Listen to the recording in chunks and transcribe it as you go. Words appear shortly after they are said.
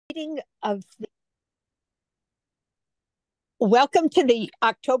meeting of the Welcome to the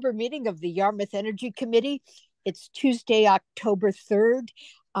October meeting of the Yarmouth Energy Committee. It's Tuesday, October 3rd,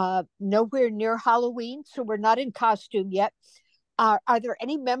 nowhere near Halloween, so we're not in costume yet. Are there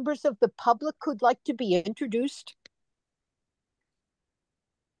any members of the public who'd like to be introduced?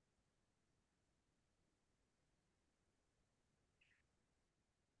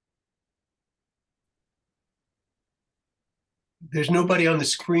 There's nobody on the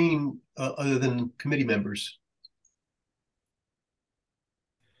screen other than committee members.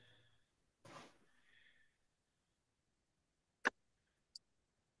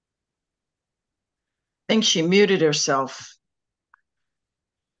 I think she muted herself.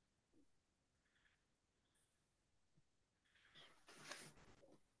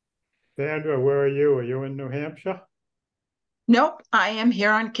 Sandra, where are you? Are you in New Hampshire? Nope, I am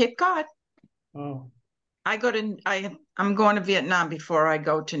here on Cape Cod. Oh, I'm going to Vietnam before I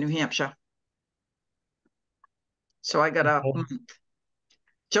go to New Hampshire. So I got a month.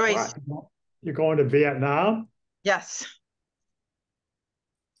 Joyce. what? You're going to Vietnam? Yes.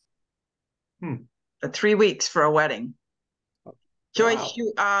 Hmm. 3 weeks for a wedding. Joyce, Wow.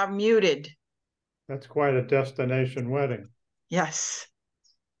 you are muted. That's quite a destination wedding. Yes.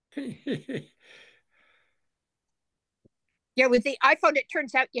 Yeah, with the iPhone, it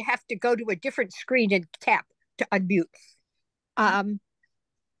turns out you have to go to a different screen and tap to unmute. I'm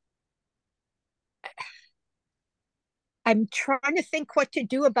trying to think what to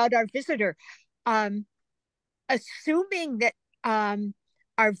do about our visitor. Assuming that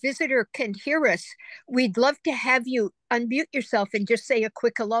our visitor can hear us, we'd love to have you unmute yourself and just say a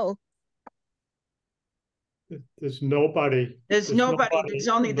quick hello. There's nobody. There's nobody. There's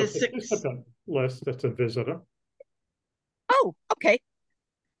only in the the 6. participant list that's a visitor. Oh, okay.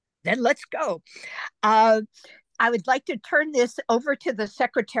 Then let's go. I would like to turn this over to the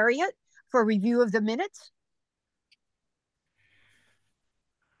Secretariat for review of the minutes.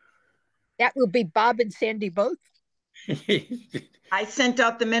 That will be Bob and Sandy both. I sent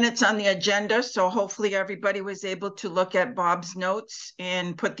out the minutes on the agenda, so hopefully everybody was able to look at Bob's notes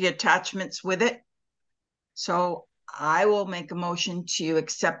and put the attachments with it. So I will make a motion to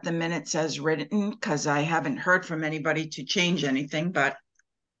accept the minutes as written because I haven't heard from anybody to change anything, but.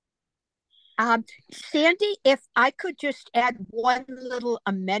 Sandy, if I could just add one little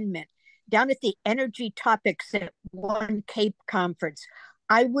amendment down at the energy topics at One Cape conference,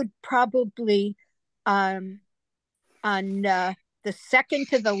 I would probably on the second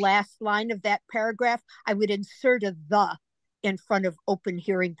to the last line of that paragraph, I would insert a "the" in front of open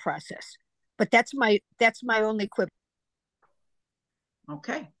hearing process. But that's my only quip.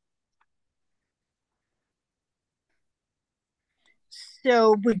 Okay.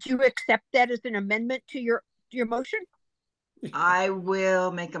 So would you accept that as an amendment to your motion? I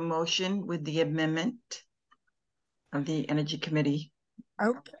will make a motion with the amendment of the Energy Committee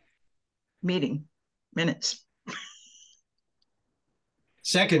meeting minutes.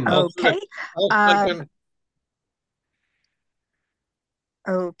 Second. Okay.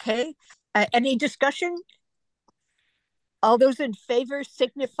 Okay. Any discussion? All those in favor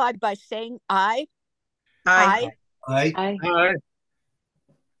signify by saying aye. Aye. Aye. Aye.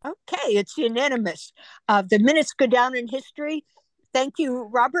 Okay, it's unanimous. The minutes go down in history. Thank you,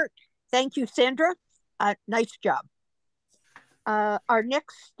 Robert. Thank you, Sandra. Nice job. Our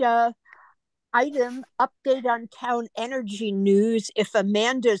next item, update on town energy news. If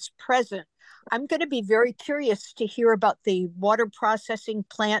Amanda's present, I'm going to be very curious to hear about the water processing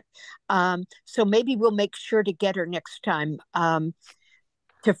plant. So maybe we'll make sure to get her next time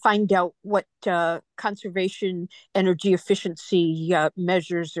to find out what conservation energy efficiency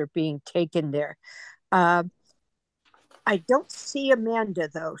measures are being taken there. I don't see Amanda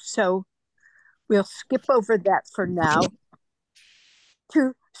though, so we'll skip over that for now.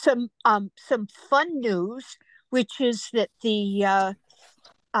 To some fun news, which is that the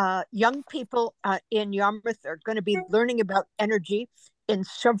young people in Yarmouth are going to be learning about energy in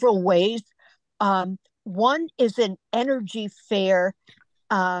several ways. One is an energy fair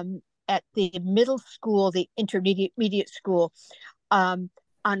at the middle school, the intermediate school, on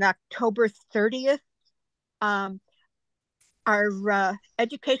October 30th. Our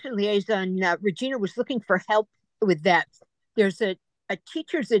education liaison, Regina, was looking for help with that. There's a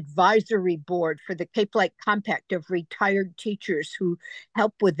teacher's advisory board for the Cape Light Compact of retired teachers who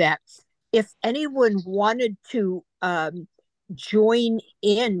help with that. If anyone wanted to join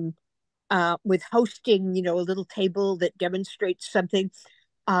in with hosting, a little table that demonstrates something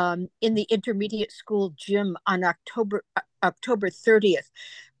in the intermediate school gym on October 30th,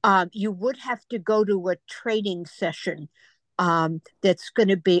 you would have to go to a training session That's going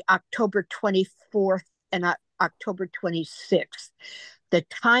to be October 24th and October 26th. The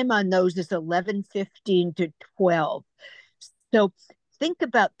time on those is 11:15 to 12. So think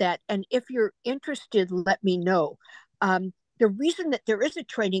about that. And if you're interested, let me know. The reason that there is a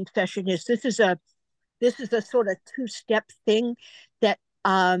training session is this is a sort of two-step thing that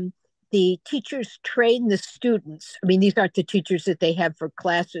the teachers train the students. I mean, these aren't the teachers that they have for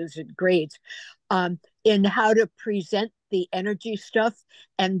classes and grades, in how to present the energy stuff.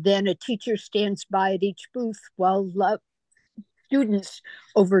 And then a teacher stands by at each booth while students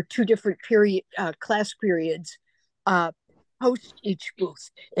over two different class periods host each booth,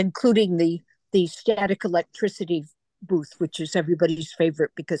 including the static electricity booth, which is everybody's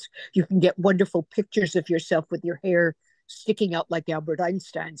favorite because you can get wonderful pictures of yourself with your hair sticking out like Albert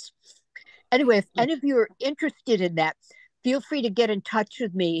Einstein's. Anyway, if any of you are interested in that, feel free to get in touch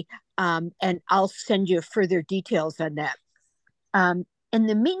with me, and I'll send you further details on that. In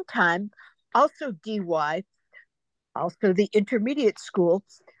the meantime, also DY, also the intermediate school,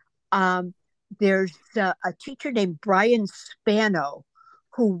 there's a teacher named Brian Spano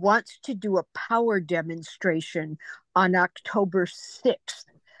who wants to do a power demonstration on October 6th.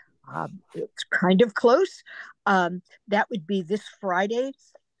 It's kind of close. That would be this Friday.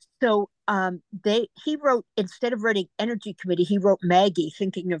 So he wrote, instead of writing Energy Committee, he wrote Maggie,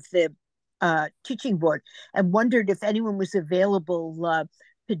 thinking of the teaching board, and wondered if anyone was available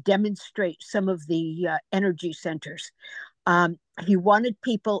to demonstrate some of the energy centers. He wanted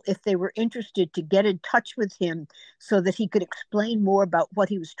people, if they were interested, to get in touch with him so that he could explain more about what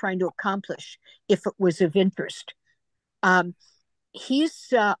he was trying to accomplish if it was of interest.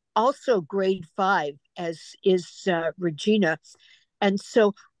 He's also grade 5, as is Regina. And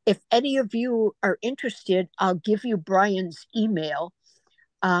so if any of you are interested, I'll give you Brian's email.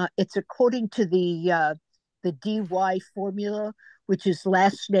 It's according to the DY formula, which is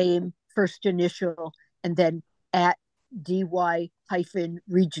last name, first initial, and then at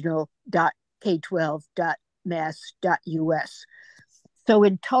dy-regional.k12.mass.us. So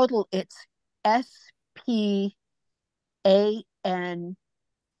in total, it's SPANOB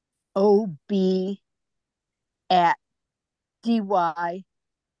at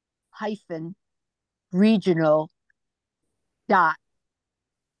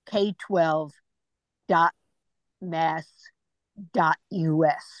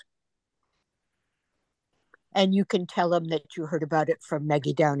And you can tell them that you heard about it from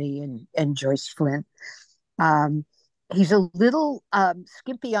Maggie Downey and Joyce Flynn. He's a little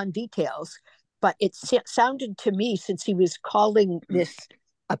skimpy on details, but it sounded to me, since he was calling this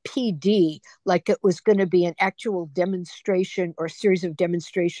a PD, like it was going to be an actual demonstration or a series of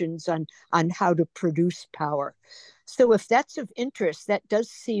demonstrations on how to produce power. So if that's of interest, that does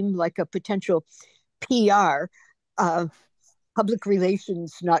seem like a potential PR, public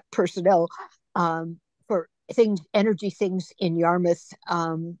relations, not personnel, for energy things in Yarmouth,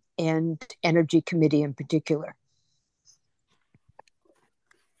 and Energy Committee in particular.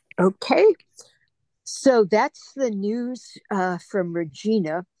 Okay, so that's the news from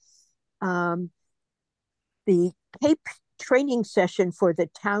Regina. The CAPE training session for the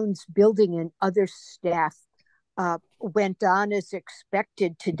town's building and other staff went on as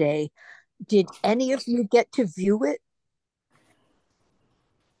expected today. Did any of you get to view it?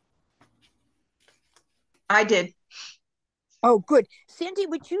 I did. Oh, good. Sandy,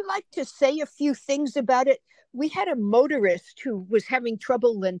 would you like to say a few things about it? We had a motorist who was having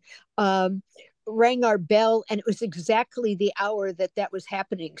trouble and rang our bell, and it was exactly the hour that was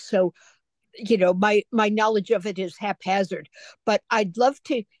happening. So, my knowledge of it is haphazard, but I'd love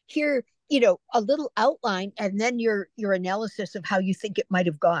to hear, a little outline and then your analysis of how you think it might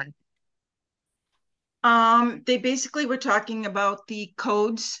have gone. They basically were talking about the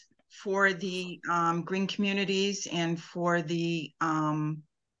codes for the green communities and for the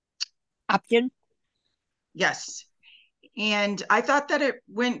opt-in. Yes. And I thought that it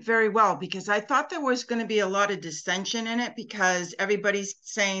went very well, because I thought there was going to be a lot of dissension in it, because everybody's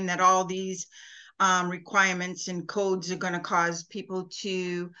saying that all these requirements and codes are going to cause people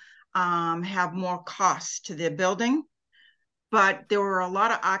to have more costs to their building. But there were a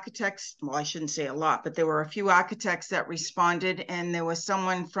lot of architects, well, I shouldn't say a lot, but there were a few architects that responded, and there was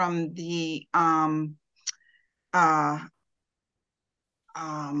someone from the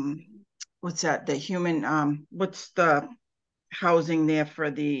what's that? The human, what's the housing there for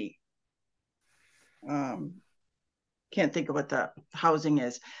the, can't think of what the housing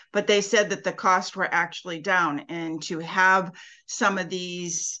is, but they said that the costs were actually down, and to have some of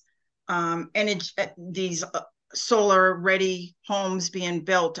these solar ready homes being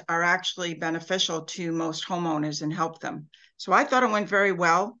built are actually beneficial to most homeowners and help them. So I thought it went very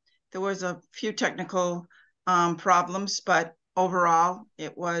well. There was a few technical problems, but overall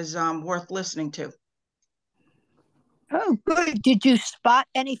it was worth listening to. Oh, good. Did you spot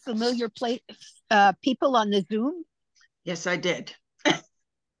any familiar people on the Zoom? Yes, I did.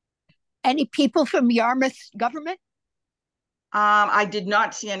 Any people from Yarmouth government? I did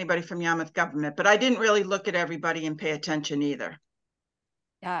not see anybody from Yarmouth government, but I didn't really look at everybody and pay attention either.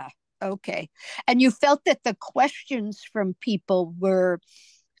 Ah, okay. And you felt that the questions from people were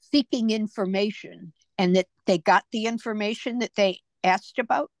seeking information and that they got the information that they asked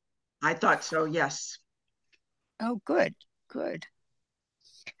about? I thought so, yes. Oh, good, good.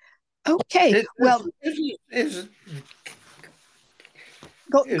 Okay, well,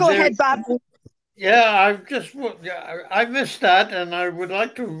 go ahead, Bob. Yeah, I missed that, and I would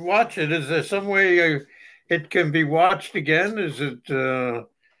like to watch it. Is there some way it can be watched again? Is it?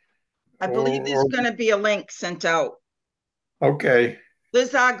 I believe there's going to be a link sent out. Okay.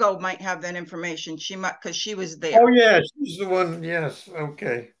 Liz Argo might have that information. She might, because she was there. Oh, yeah, she's the one. Yes.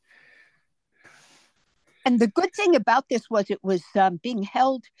 Okay. And the good thing about this was it was being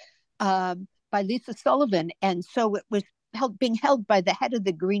held by Lisa Sullivan, and so it was being held by the head of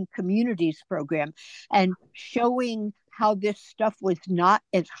the Green Communities program, and showing how this stuff was not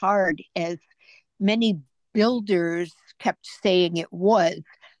as hard as many builders kept saying it was.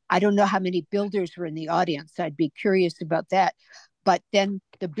 I don't know how many builders were in the audience. I'd be curious about that. But then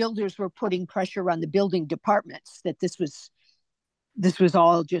the builders were putting pressure on the building departments that this was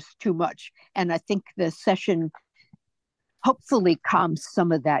all just too much. And I think the session hopefully calms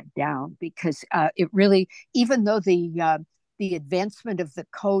some of that down, because it really, even though the advancement of the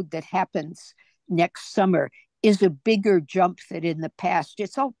code that happens next summer is a bigger jump than in the past,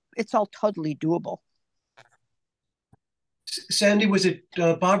 it's all totally doable. Sandy, was it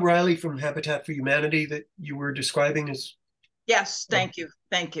Bob Riley from Habitat for Humanity that you were describing as? Yes, thank you.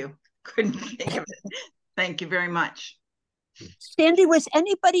 Couldn't think of it. Thank you very much. Sandy, was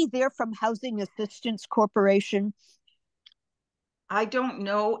anybody there from Housing Assistance Corporation? I don't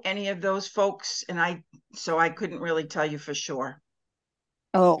know any of those folks, and so I couldn't really tell you for sure.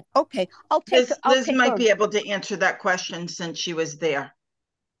 Oh, okay. Liz might be able to answer that question since she was there.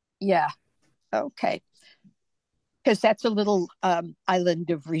 Yeah. Okay. Because that's a little island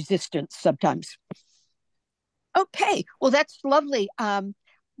of resistance sometimes. Okay. Well, that's lovely.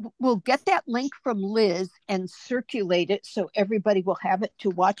 We'll get that link from Liz and circulate it so everybody will have it to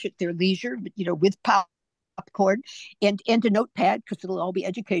watch at their leisure, with popcorn and a notepad, because it'll all be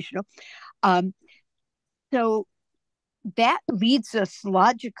educational. So that leads us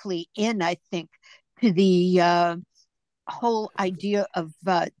logically in, I think, to the whole idea of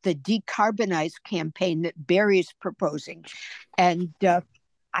the Decarbonize campaign that Barry's proposing. And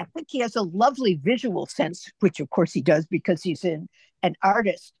I think he has a lovely visual sense, which of course he does because he's an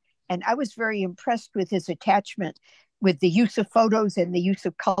artist. And I was very impressed with his attachment, with the use of photos and the use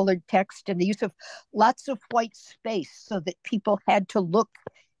of colored text and the use of lots of white space so that people had to look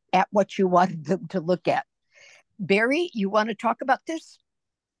at what you wanted them to look at. Barry, you want to talk about this?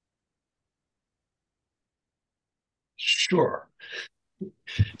 Sure.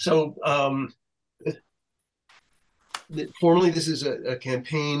 So formally, this is a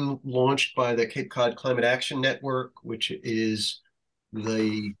campaign launched by the Cape Cod Climate Action Network, which is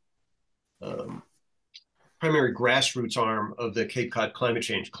the primary grassroots arm of the Cape Cod Climate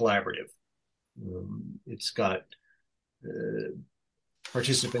Change Collaborative. It's got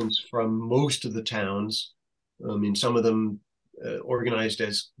participants from most of the towns. Some of them organized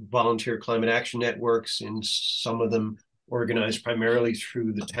as volunteer climate action networks, and some of them organized primarily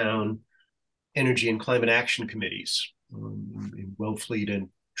through the town energy and climate action committees. In Wellfleet and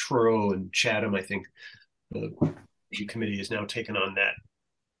Truro and Chatham, I think the energy committee has now taken on that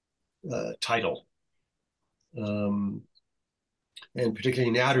title. And particularly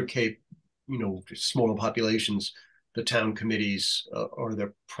in the Outer Cape, smaller populations, the town committees are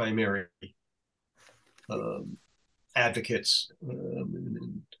the primary advocates.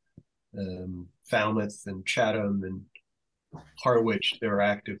 Falmouth and Chatham and Harwich, there are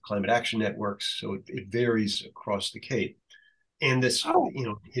active climate action networks, so it varies across the Cape. And this,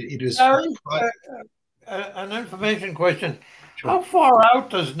 it is an information question. Sure. How far out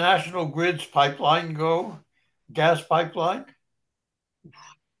does National Grid's pipeline go? Gas pipeline?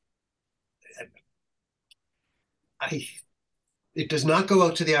 It does not go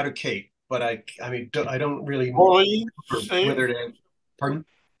out to the Outer Cape, but I don't really Orleans, whether to. Pardon?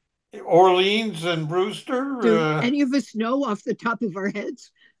 Orleans and Brewster? Do any of us know off the top of our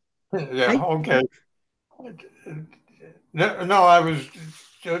heads? Yeah, okay. No, I was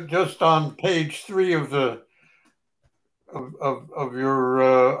just on page 3 of the of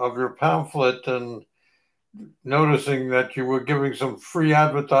your pamphlet and noticing that you were giving some free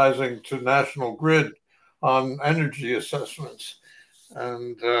advertising to National Grid on energy assessments.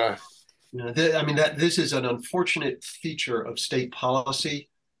 And I mean, that this is an unfortunate feature of state policy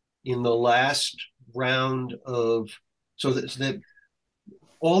in the last round of, so that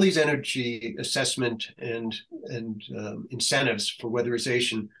all these energy assessment and incentives for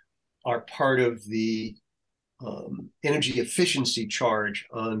weatherization are part of the energy efficiency charge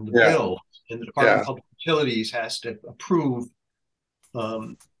on the bill, and the Department of Public Utilities has to approve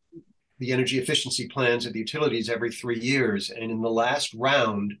the energy efficiency plans of the utilities every 3 years. And in the last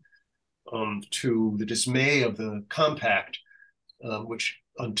round, to the dismay of the compact, which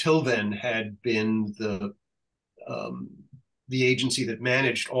until then had been the agency that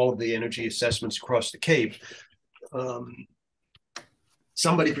managed all of the energy assessments across the Cape,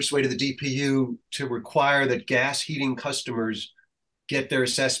 somebody persuaded the DPU to require that gas heating customers get their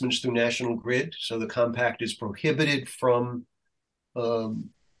assessments through National Grid. So the compact is prohibited from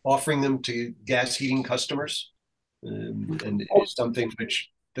offering them to gas heating customers. And it's something which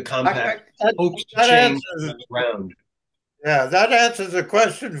the compact hopes to change around. Yeah, that answers a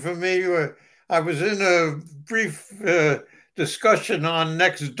question for me. I was in a brief discussion on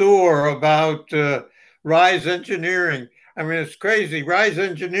Nextdoor about Rise Engineering. I mean, it's crazy. Rise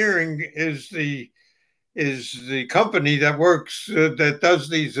Engineering is the company that works that does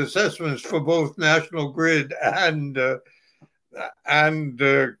these assessments for both National Grid and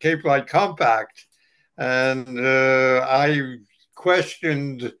Cape Light Compact. And I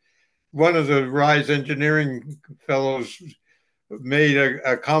questioned one of the Rise Engineering fellows made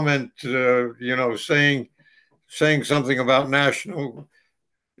a comment, saying something about National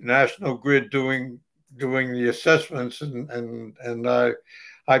Grid doing the assessments, and I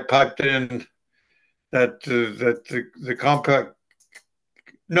piped in that the compact.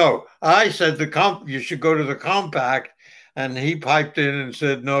 No, I said you should go to the compact, and he piped in and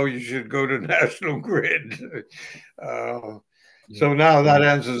said, no, you should go to National Grid. So now that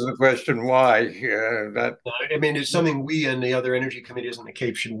answers the question why. I mean, it's something we and the other energy committees on the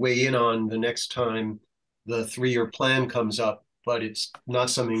Cape should weigh in on the next time the 3-year plan comes up, but it's not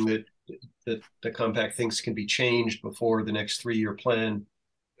something that the compact thinks can be changed before the next 3-year plan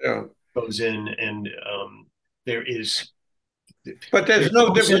goes in. And there is, but there's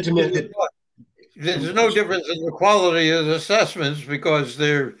no difference. There's no difference in the quality of the assessments because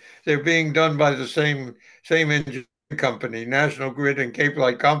they're being done by the same engineering company. National Grid and Cape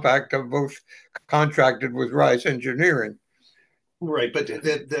Light Compact are both contracted with Rise Engineering. Right, but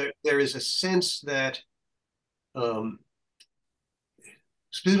there is a sense that,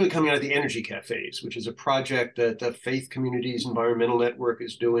 specifically coming out of the Energy Cafes, which is a project that the Faith Communities Environmental Network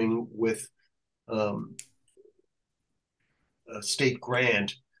is doing with a state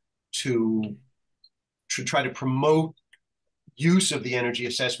grant to try to promote use of the energy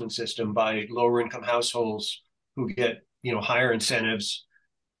assessment system by lower income households who get higher incentives,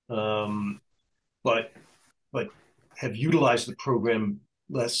 but have utilized the program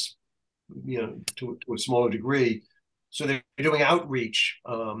less, to a smaller degree. So they're doing outreach,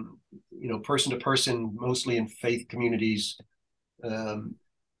 person to person, mostly in faith communities, and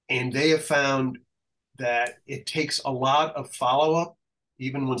they have found that it takes a lot of follow-up,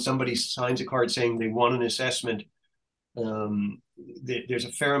 even when somebody signs a card saying they want an assessment. There's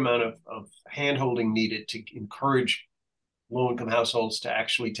a fair amount of hand-holding needed to encourage low-income households to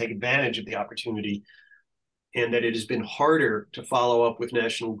actually take advantage of the opportunity, and that it has been harder to follow up with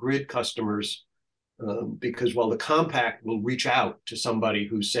National Grid customers because while the compact will reach out to somebody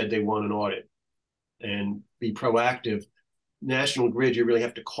who said they want an audit and be proactive, National Grid, you really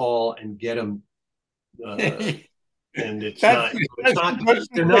have to call and get them. And they're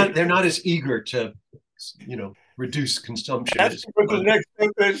not as eager to, reduce consumption. That's what the next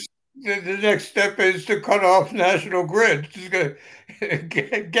step is. The next step is to cut off National Grid.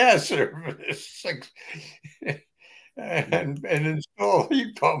 Get gas service and install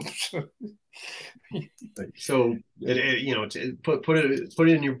heat pumps. So put it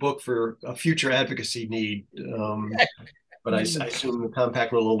in your book for a future advocacy need. But I assume the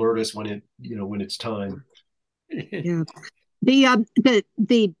compact will alert us when it's time. Yeah,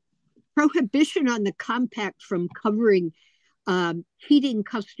 the prohibition on the compact from covering heating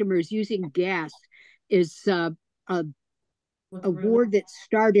customers using gas is a war that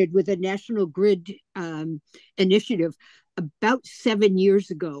started with a National Grid initiative about 7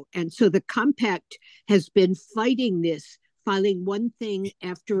 years ago. And so the compact has been fighting this, filing one thing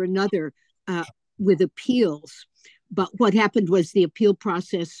after another with appeals. But what happened was the appeal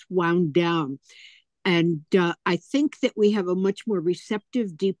process wound down. And I think that we have a much more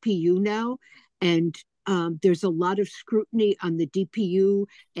receptive DPU now. And there's a lot of scrutiny on the DPU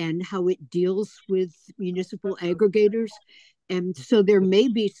and how it deals with municipal aggregators. And so there may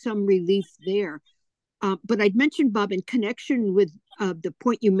be some relief there. But I'd mentioned, Bob, in connection with the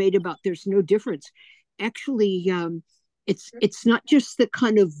point you made about there's no difference. Actually, it's not just the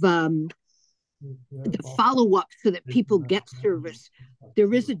kind of the follow-up so that people get service.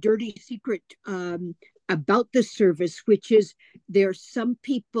 There is a dirty secret about the service, which is there's some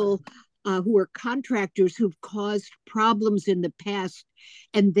people who are contractors who've caused problems in the past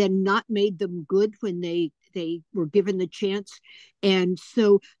and then not made them good when they were given the chance. And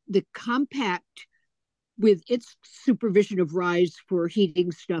so the compact, with its supervision of RISE for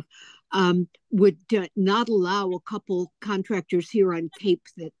heating stuff, would not allow a couple contractors here on Cape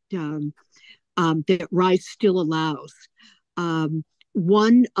that that RISE still allows.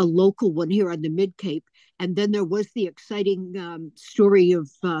 One, a local one here on the Mid Cape, and then there was the exciting story of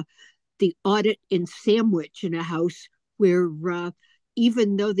the audit in Sandwich in a house where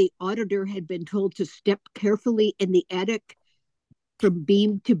even though the auditor had been told to step carefully in the attic from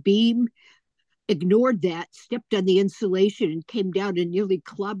beam to beam, ignored that, stepped on the insulation and came down and nearly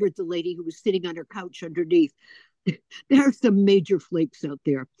clobbered the lady who was sitting on her couch underneath. There are some major flakes out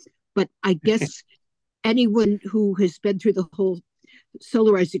there. But I guess anyone who has been through the whole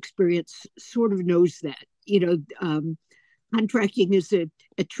Solarise experience sort of knows that. Contracting is a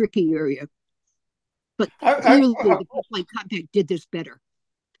tricky area. But clearly the Cape Compact did this better.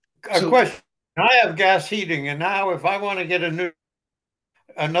 A question. I have gas heating, and now if I want to get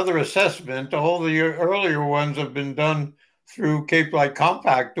another assessment, all the earlier ones have been done through Cape Light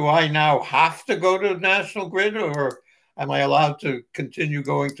Compact. Do I now have to go to National Grid, or am I allowed to continue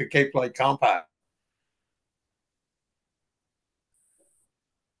going to Cape Light Compact?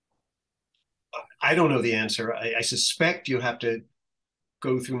 I don't know the answer. I suspect you have to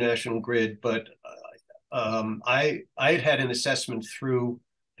go through National Grid, but I had an assessment through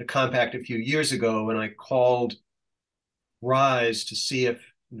the compact a few years ago, and I called RISE to see if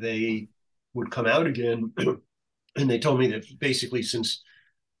they would come out again. And they told me that basically, since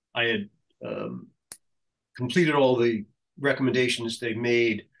I had completed all the recommendations they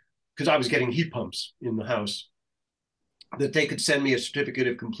made, because I was getting heat pumps in the house, that they could send me a certificate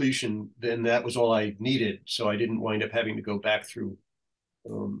of completion, then that was all I needed. So I didn't wind up having to go back through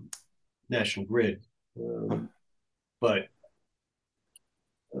National Grid.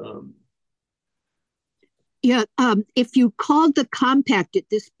 Yeah, if you called the compact at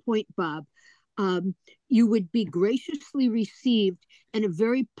this point, Bob, you would be graciously received, and a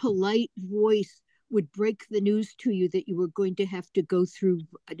very polite voice would break the news to you that you were going to have to go through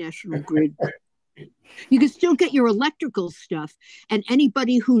a National Grid. You can still get your electrical stuff, and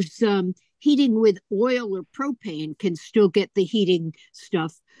anybody who's heating with oil or propane can still get the heating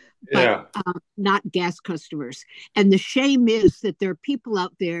stuff, but not gas customers. And the shame is that there are people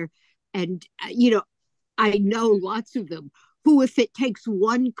out there, and I know lots of them, who, if it takes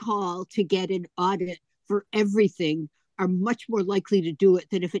one call to get an audit for everything, are much more likely to do it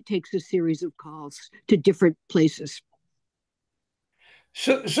than if it takes a series of calls to different places.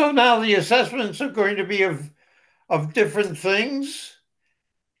 So now the assessments are going to be of different things?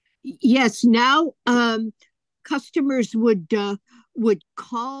 Yes, now customers would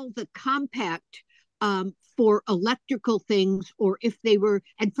call the compact for electrical things, or if they were,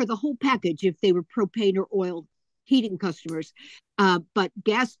 and for the whole package, if they were propane or oil heating customers. But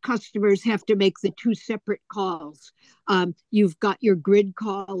gas customers have to make the two separate calls. You've got your grid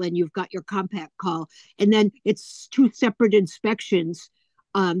call and you've got your compact call. And then it's two separate inspections,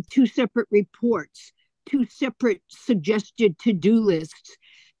 two separate reports, two separate suggested to-do lists,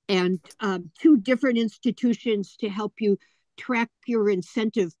 and two different institutions to help you track your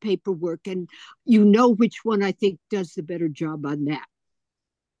incentive paperwork. And you know which one I think does the better job on that.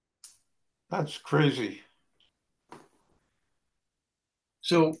 That's crazy.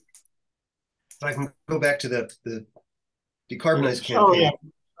 So if I can go back to the decarbonize campaign.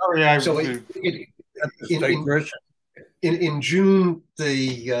 In June,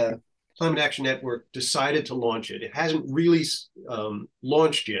 the Climate Action Network decided to launch it. It hasn't really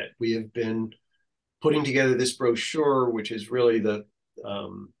launched yet. We have been putting together this brochure, which is really the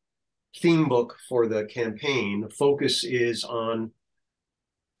theme book for the campaign. The focus is on,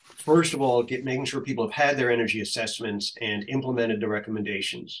 first of all, making sure people have had their energy assessments and implemented the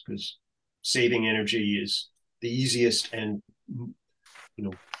recommendations, because saving energy is the easiest and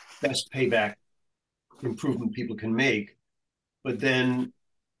best payback improvement people can make. But then,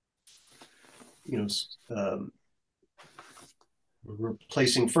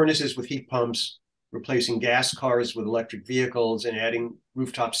 replacing furnaces with heat pumps, replacing gas cars with electric vehicles, and adding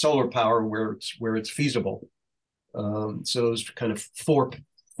rooftop solar power where it's feasible. So those kind of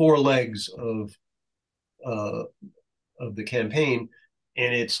four legs of the campaign,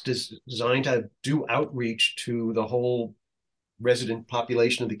 and it's designed to do outreach to the whole resident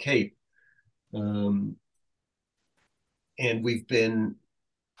population of the Cape. And we've been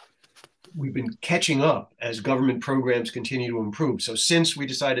catching up as government programs continue to improve. So since we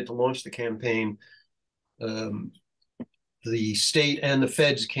decided to launch the campaign, the state and the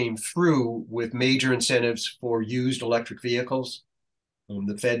feds came through with major incentives for used electric vehicles.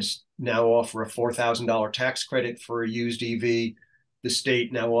 The feds now offer a $4,000 tax credit for a used EV. The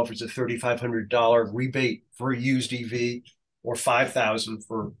state now offers a $3,500 rebate for a used EV, or $5,000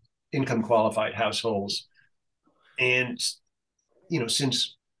 for income qualified households. And,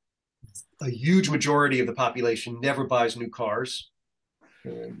 since a huge majority of the population never buys new cars,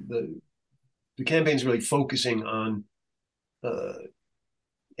 the campaign is really focusing on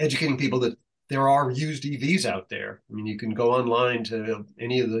educating people that there are used EVs out there. I mean, you can go online to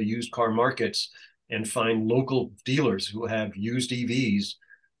any of the used car markets and find local dealers who have used EVs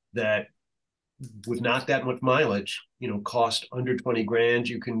that, with not that much mileage, cost under 20 grand.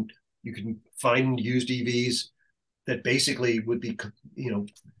 You can find used EVs that basically would be,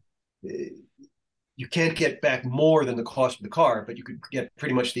 you can't get back more than the cost of the car, but you could get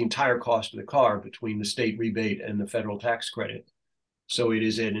pretty much the entire cost of the car between the state rebate and the federal tax credit. So it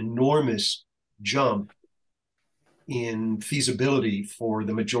is an enormous jump in feasibility for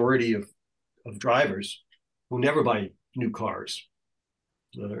the majority of drivers who never buy new cars.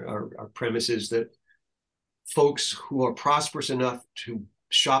 Our premise is that folks who are prosperous enough to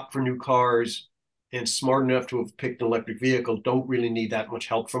shop for new cars and smart enough to have picked an electric vehicle don't really need that much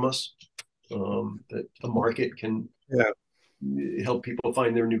help from us. That the market can help people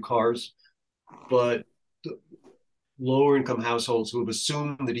find their new cars. But lower income households who have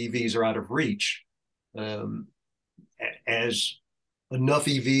assumed that EVs are out of reach, as enough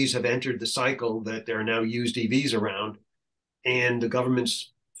EVs have entered the cycle that there are now used EVs around, and the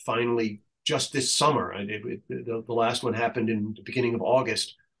government's finally, just this summer, the last one happened in the beginning of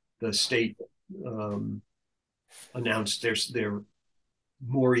August, the state announced their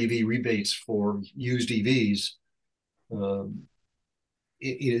more EV rebates for used EVs. It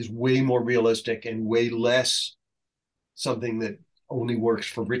is way more realistic and way less something that only works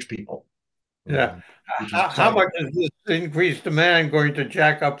for rich people. Yeah. How much is this increased demand going to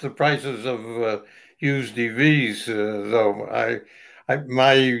jack up the prices of used EVs, though?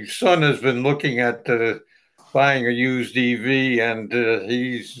 My son has been looking at buying a used EV, and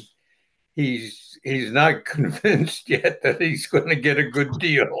he's not convinced yet that he's going to get a good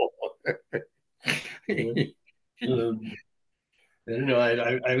deal. I don't know.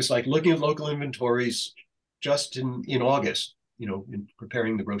 I was like looking at local inventories just in August, in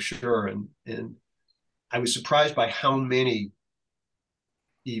preparing the brochure, and I was surprised by how many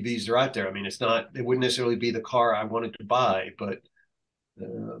EVs are out there. I mean, it wouldn't necessarily be the car I wanted to buy, but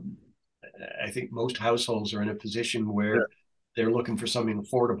I think most households are in a position where they're looking for something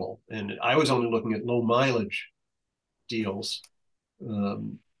affordable. And I was only looking at low mileage deals,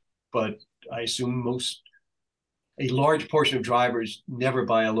 but I assume a large portion of drivers never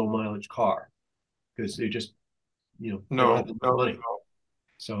buy a low mileage car because they just, don't have the money.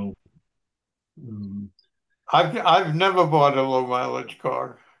 So I've never bought a low mileage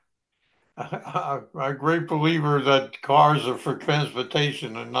car. I'm a great believer that cars are for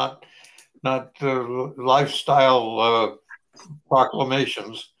transportation and not lifestyle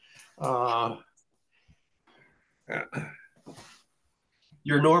proclamations.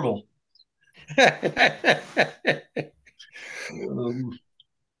 You're normal.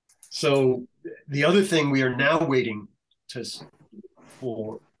 So the other thing we are now waiting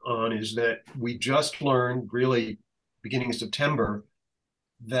on is that we just learned, really beginning of September,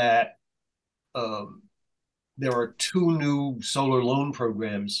 that there are two new solar loan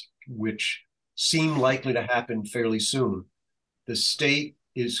programs which seem likely to happen fairly soon. The state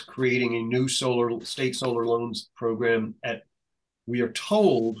is creating a new state solar loans program we are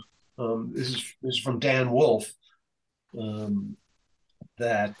told, this is from Dan Wolf, who's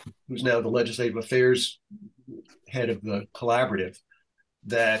now the legislative affairs head of the collaborative,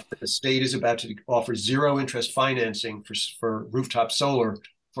 that the state is about to offer zero interest financing for rooftop solar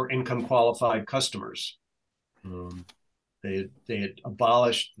for income qualified customers. They had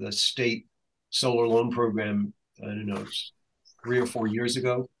abolished the state solar loan program, I don't know, 3 or 4 years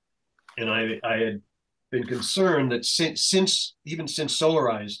ago. And I had been concerned that since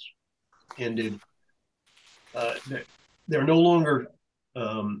Solarized ended, there are no longer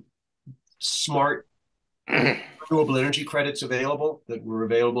smart renewable energy credits available that were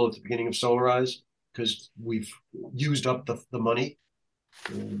available at the beginning of Solarize, because we've used up the money.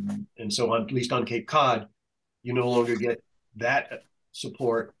 And so at least on Cape Cod, you no longer get that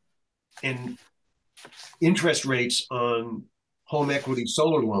support. And interest rates on home equity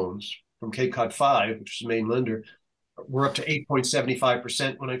solar loans from Cape Cod 5, which is the main lender, were up to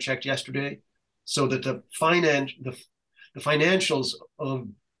 8.75% when I checked yesterday. So that the financials of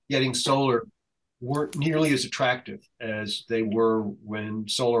getting solar weren't nearly as attractive as they were when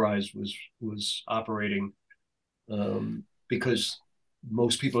Solarize was operating, because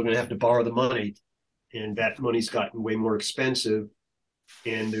most people are going to have to borrow the money, and that money's gotten way more expensive,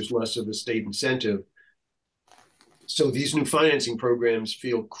 and there's less of a state incentive. So these new financing programs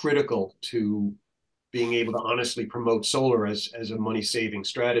feel critical to being able to honestly promote solar as a money-saving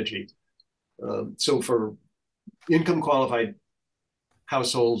strategy. So for income qualified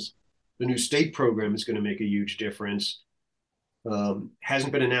households, the new state program is going to make a huge difference.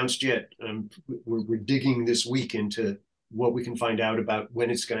 Hasn't been announced yet. We're digging this week into what we can find out about when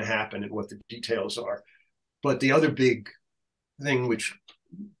it's going to happen and what the details are. But the other big thing, which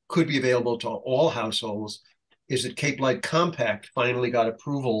could be available to all households, is that Cape Light Compact finally got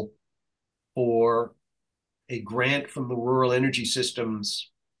approval for a grant from the Rural Energy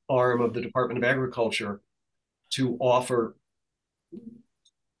Systems arm of the Department of Agriculture to offer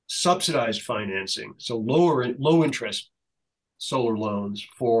subsidized financing, so low interest solar loans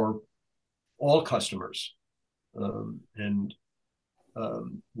for all customers.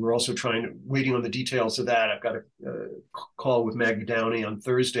 We're also waiting on the details of that. I've got a call with Maggie Downey on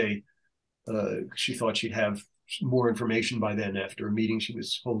Thursday. She thought she'd have more information by then after a meeting she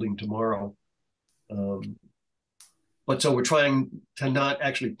was holding tomorrow. But so we're trying to not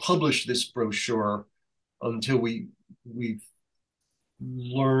actually publish this brochure until we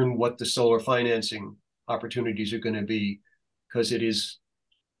learn what the solar financing opportunities are going to be, because it is,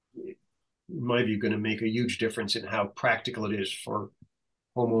 in my view, going to make a huge difference in how practical it is for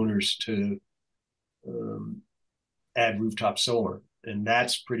homeowners to add rooftop solar. And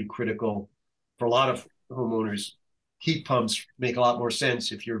that's pretty critical for a lot of homeowners. Heat pumps make a lot more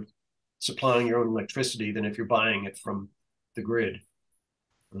sense if you're supplying your own electricity than if you're buying it from the grid.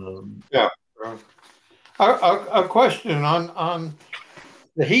 Yeah. A question on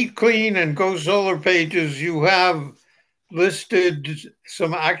the Heat Clean and Go Solar pages. You have listed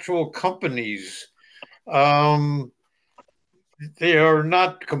some actual companies. They are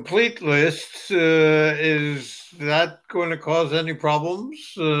not complete lists. Is that going to cause any problems?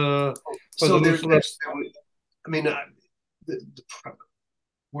 So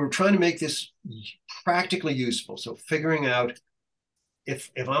we're trying to make this practically useful. So figuring out if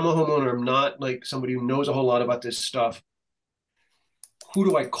I'm a homeowner, I'm not like somebody who knows a whole lot about this stuff, who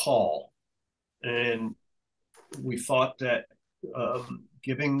do I call? And we thought that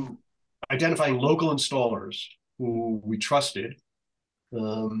identifying local installers who we trusted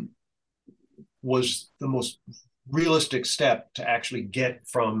was the most realistic step to actually get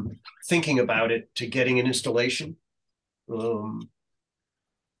from thinking about it to getting an installation. On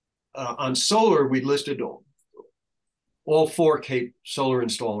solar, we listed all 4 Cape solar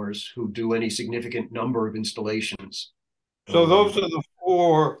installers who do any significant number of installations. So those are the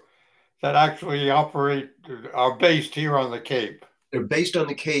 4 that actually are based here on the Cape. They're based on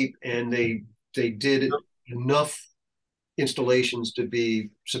the Cape, and they did enough installations to be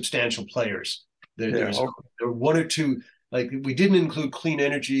substantial players. There were 1 or 2, like we didn't include Clean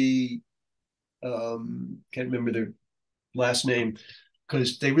Energy, can't remember their last name,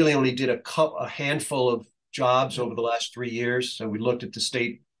 because they really only did a handful of jobs over the last 3 years. So we looked at the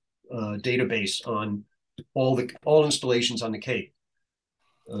state database on all installations on the Cape,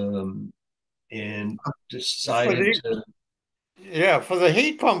 and decided for the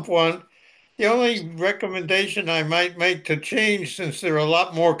heat pump one, the only recommendation I might make to change, since there are a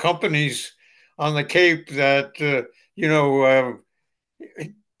lot more companies on the Cape that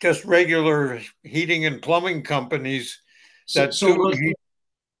just regular heating and plumbing companies.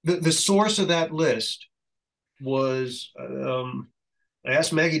 The source of that list was, I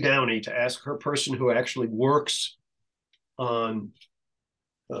asked Maggie Downey to ask her person who actually works on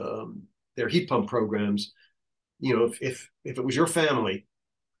their heat pump programs, if it was your family,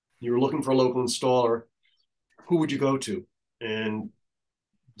 you were looking for a local installer, who would you go to? And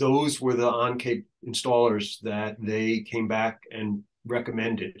those were the on-Cape installers that they came back and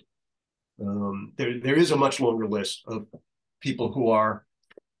recommended. There is a much longer list of people who are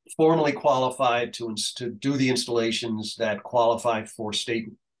formally qualified to do the installations that qualify for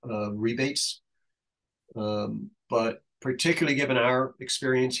state rebates. But particularly given our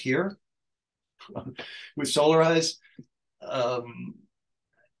experience here, with Solarize. Um,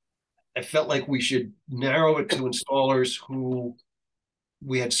 I felt like we should narrow it to installers who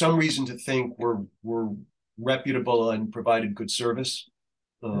we had some reason to think were reputable and provided good service.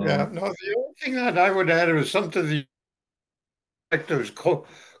 Yeah, no, the only thing that I would add was something to the effect of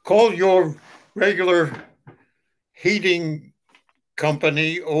call your regular heating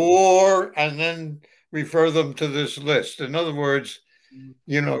company and then refer them to this list. In other words,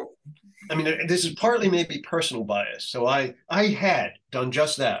 you know, I mean, this is partly maybe personal bias. So I had done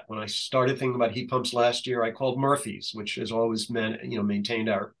just that when I started thinking about heat pumps last year. I called Murphy's, which has always maintained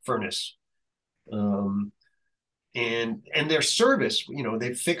our furnace, and their service.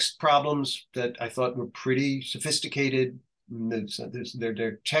 They fixed problems that I thought were pretty sophisticated.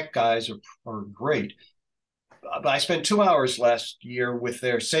 Their tech guys are great. But I spent 2 hours last year with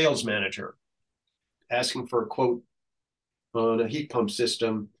their sales manager asking for a quote on a heat pump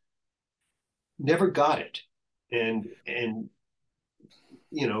system. Never got it. And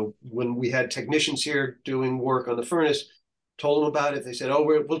when we had technicians here doing work on the furnace, told them about it. They said, "Oh,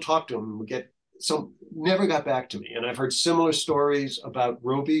 we'll talk to them. We'll get some." Never got back to me. And I've heard similar stories about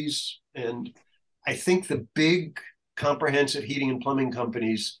Robies. And I think the big comprehensive heating and plumbing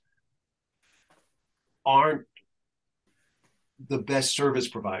companies aren't the best service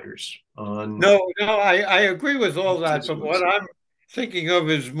providers on. No, I agree with all that, but what I'm thinking of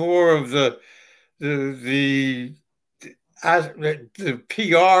is more of the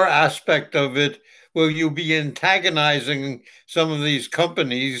PR aspect of it. Will you be antagonizing some of these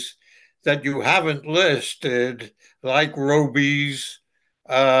companies that you haven't listed, like Robies?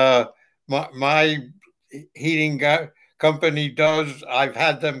 My heating company does. I've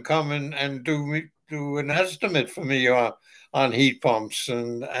had them come and do an estimate for me on heat pumps,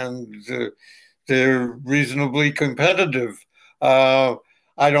 and they're reasonably competitive. I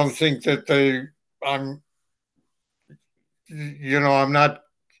don't think that I'm I'm not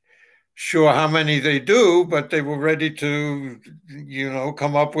sure how many they do, but they were ready to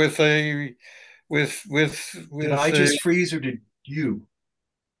come up with Did I just freeze, or did you?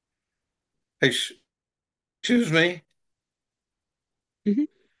 Excuse me. Mm-hmm.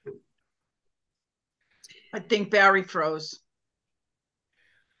 I think Barry froze.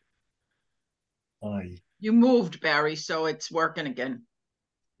 You moved, Barry, so it's working again.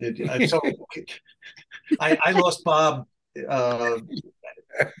 I lost Bob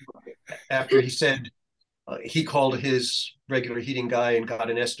after he said he called his regular heating guy and got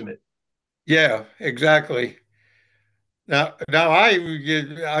an estimate. Yeah, exactly. Now I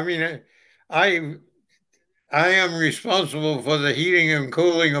mean, I am responsible for the heating and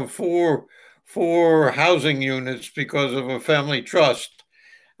cooling of four housing units because of a family trust,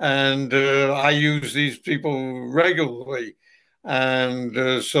 and I use these people regularly,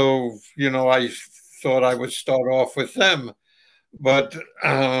 and so I thought I would start off with them, but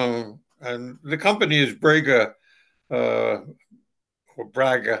and the company is Braga or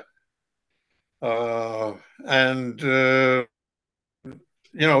Braga, and they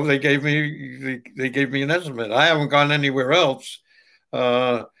gave me an estimate. I haven't gone anywhere else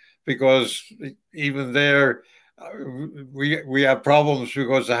because even there we have problems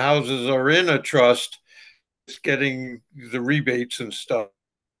because the houses are in a trust. It's getting the rebates and stuff.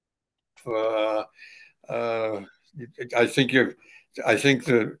 I think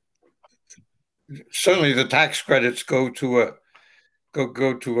certainly the tax credits go to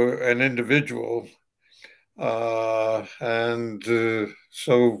an individual, and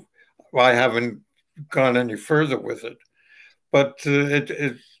so I haven't gone any further with it. But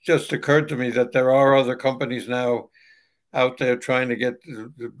it just occurred to me that there are other companies now out there trying to get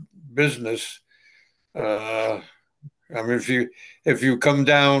the business. I mean, if you come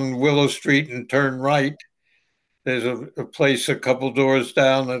down Willow Street and turn right, there's a place a couple doors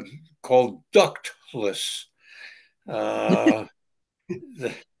down called Ductless. That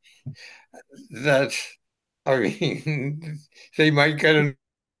I mean, they might get an.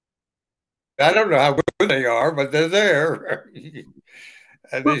 I don't know how good they are, but they're there.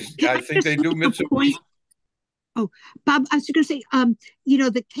 And I think they do Mitsubishi. Oh, Bob, I was going to say,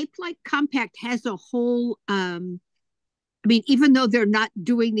 the Cape Light Compact has a whole. I mean, even though they're not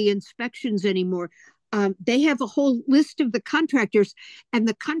doing the inspections anymore, they have a whole list of the contractors, and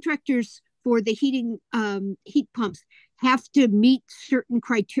the contractors for the heat pumps have to meet certain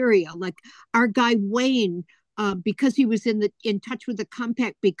criteria. Like our guy Wayne, because he was in touch with the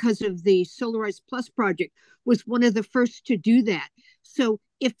Compact because of the Solarize Plus project, was one of the first to do that. So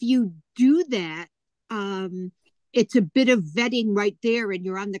if you do that, it's a bit of vetting right there, and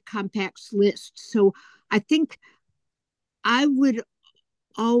you're on the Compact's list. So I think I would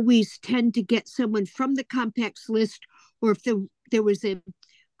always tend to get someone from the compacts list, or if there was a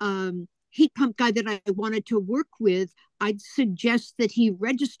heat pump guy that I wanted to work with, I'd suggest that he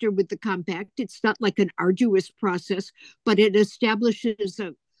register with the compact. It's not like an arduous process, but it establishes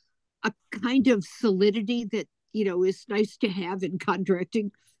a kind of solidity that, is nice to have in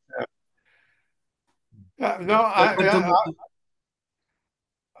contracting. No,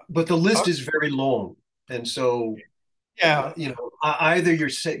 but the list is very long, and so yeah, either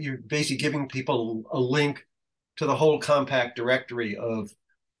you're basically giving people a link to the whole compact directory of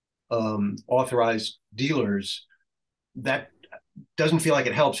authorized dealers. That doesn't feel like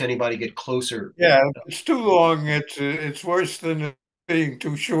it helps anybody get closer. Yeah, it's too long. It's worse than being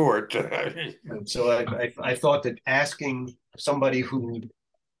too short. So I thought that asking somebody who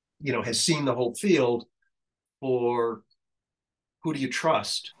has seen the whole field, or who do you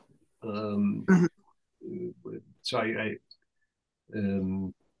trust? So I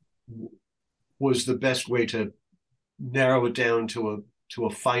was the best way to narrow it down to a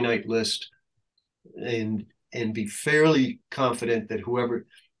finite list, and be fairly confident that whoever,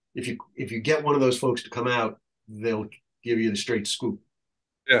 if you get one of those folks to come out, they'll give you the straight scoop.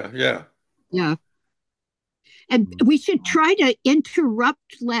 Yeah. And we should try to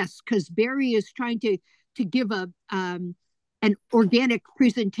interrupt less, because Barry is trying to give an organic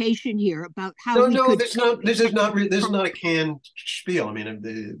presentation here about how this is not a canned spiel. I mean,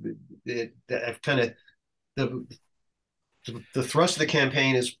 I've kind of the thrust of the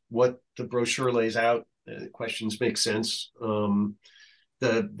campaign is what the brochure lays out. Questions make sense.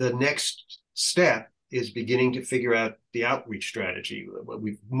 The next step is beginning to figure out the outreach strategy. What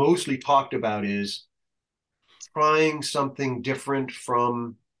we've mostly talked about is trying something different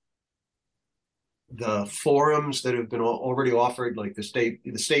from the forums that have been already offered. Like the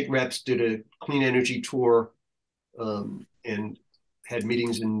state reps did a clean energy tour, and had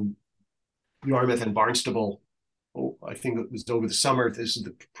meetings in Yarmouth and Barnstable. I think it was over the summer. This is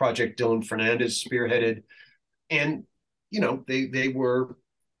the project Dylan Fernandez spearheaded, and they were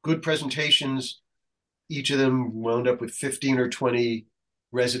good presentations. Each of them wound up with 15 or 20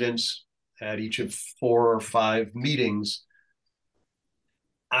 residents at each of 4 or 5 meetings.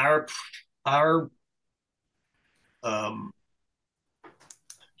 Our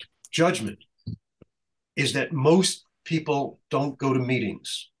judgment is that most people don't go to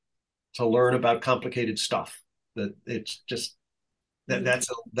meetings to learn about complicated stuff. That it's just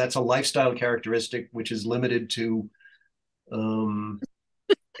that's a lifestyle characteristic which is limited to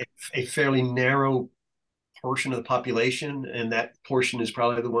a fairly narrow portion of the population, and that portion is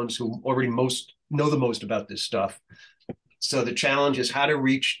probably the ones who already know the most about this stuff. So the challenge is how to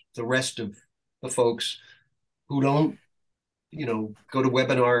reach the rest of the folks who don't, go to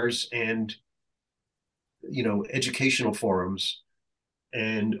webinars and, educational forums,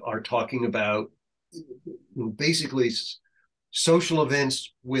 and are talking about basically social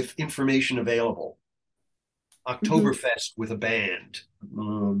events with information available. Oktoberfest with a band,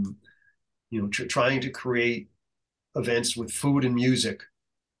 trying to create events with food and music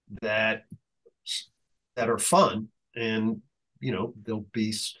that are fun, and there'll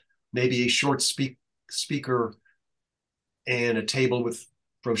be maybe a short speaker and a table with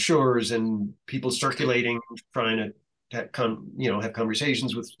brochures and people circulating, trying to have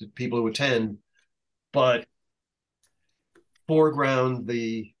conversations with the people who attend, but foreground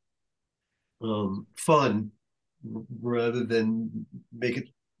the fun rather than make it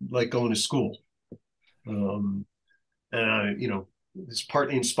like going to school. And it's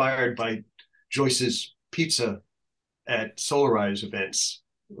partly inspired by Joyce's Pizza at Solarize events.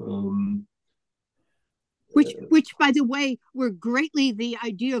 Which, by the way, were greatly the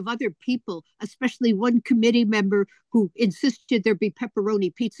idea of other people, especially one committee member who insisted there be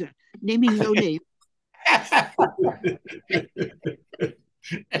pepperoni pizza, naming no name.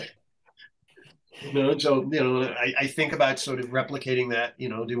 So I think about sort of replicating that.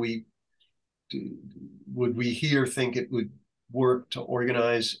 Would we here think it would work to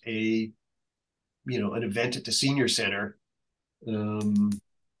organize an event at the senior center,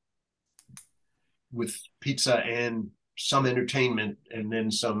 with pizza and some entertainment, and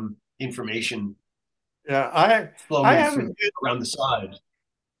then some information? Yeah, I haven't around the side.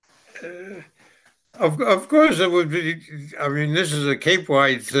 Of course, it would be. I mean, this is a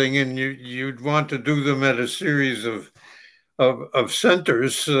Cape-wide thing, and you'd want to do them at a series of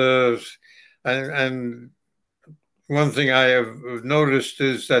centers. And one thing I have noticed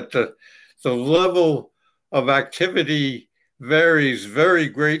is that the level of activity varies very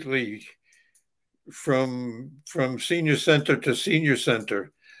greatly from senior center to senior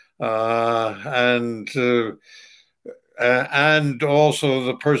center, and and also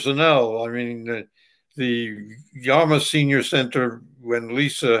the personnel. I mean, the Yarmouth Senior Center, when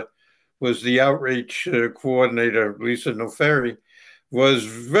Lisa was the outreach coordinator, Lisa Noferi, was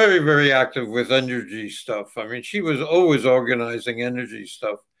very, very active with energy stuff. I mean, she was always organizing energy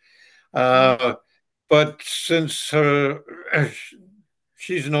stuff. But since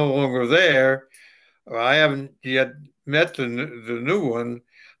she's no longer there, I haven't yet met the new one.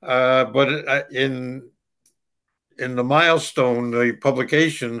 But in the milestone, the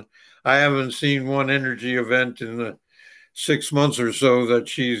publication, I haven't seen one energy event in the 6 months or so that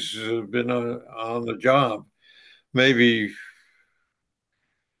she's been on the job. Maybe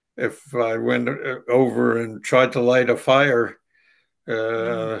if I went over and tried to light a fire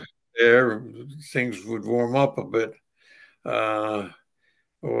there, things would warm up a bit.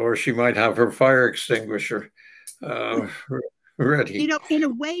 Or she might have her fire extinguisher ready. You know, in a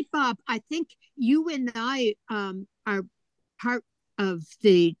way, Bob, I think you and I are part of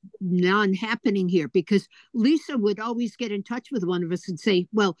the non-happening here, because Lisa would always get in touch with one of us and say,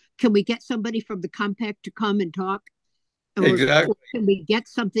 well, can we get somebody from the compact to come and talk? Exactly. Or can we get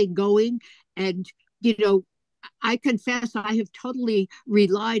something going? And, you know, I confess I have totally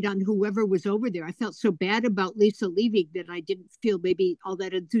relied on whoever was over there. I felt so bad about Lisa leaving that I didn't feel maybe all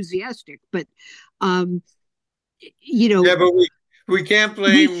that enthusiastic. But, you know, yeah, but we can't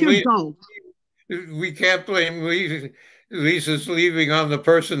blame Lisa. Go. We can't blame Lisa's leaving on the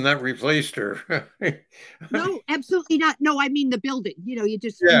person that replaced her. No, absolutely not. No, I mean the building. You know, you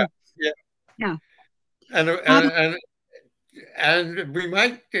just yeah. And we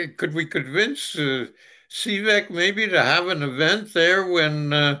might could we convince CVEC maybe to have an event there when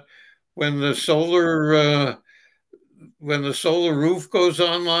the solar roof goes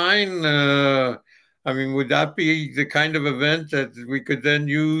online? I mean, would that be the kind of event that we could then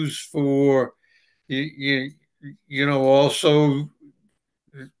use for you know, also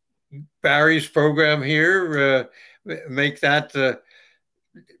Barry's program here, make that the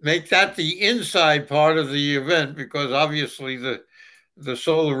inside part of the event, because obviously the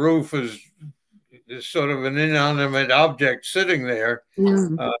solar roof is sort of an inanimate object sitting there.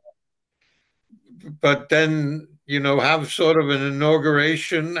 But then, you know, have sort of an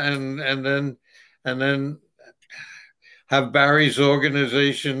inauguration and then have Barry's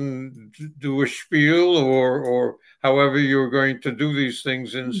organization do a spiel, or however you're going to do these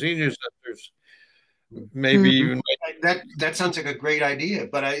things in senior centers. Maybe even that sounds like a great idea,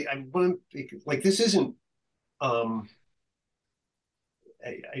 but I want to, like, this isn't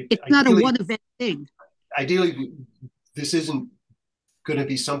it's not a one event thing. Ideally, this isn't going to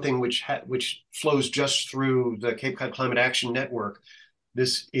be something which flows just through the Cape Cod Climate Action Network.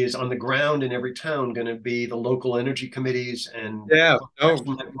 This is on the ground in every town going to be the local energy committees and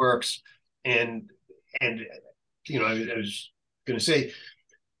networks. And you know, I was going to say,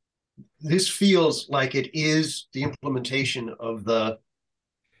 this feels like it is the implementation of the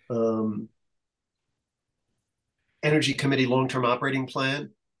Energy Committee long-term operating plan.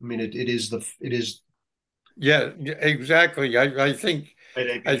 I mean, it is. Yeah, exactly. I think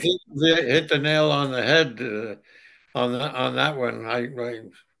they hit the nail on the head on that one. I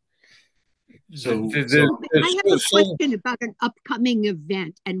have a question about an upcoming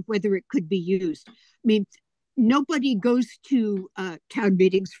event and whether it could be used. I mean, nobody goes to town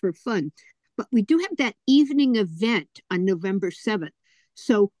meetings for fun, but we do have that evening event on November 7th.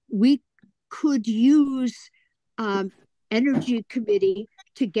 So we could use Energy Committee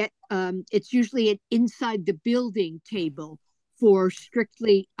to get, it's usually an inside the building table for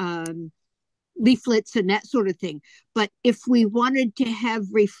strictly leaflets and that sort of thing. But if we wanted to have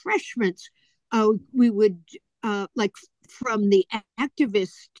refreshments, we would, like from the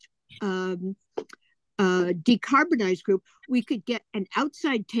activist decarbonized group, we could get an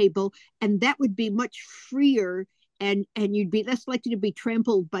outside table, and that would be much freer, and you'd be less likely to be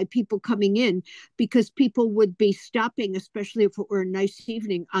trampled by people coming in, because people would be stopping, especially if it were a nice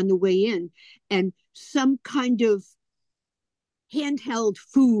evening, on the way in, and some kind of handheld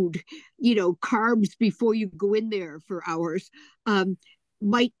food, you know, carbs before you go in there for hours,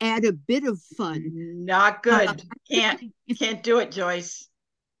 might add a bit of fun. Not good. Can't do it, Joyce.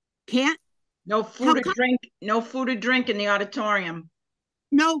 Can't? No food or drink. No food or drink in the auditorium.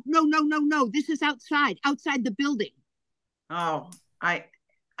 No. This is outside the building. Oh, I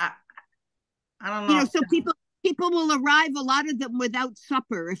don't know. You know, so people will arrive, a lot of them without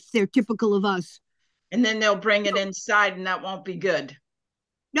supper if they're typical of us. And then they'll bring it inside, and that won't be good.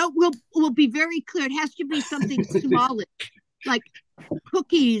 No, we'll be very clear. It has to be something smallish, like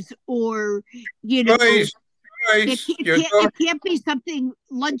cookies, or, you know, it can't be something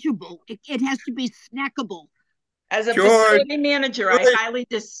lunchable. It has to be snackable. As a George, facility manager, I George. highly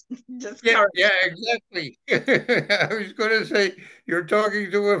Yeah, discourage. yeah, exactly. I was going to say, you're talking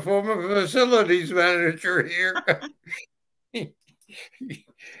to a former facilities manager here.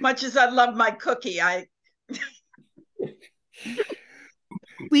 Much as I love my cookie,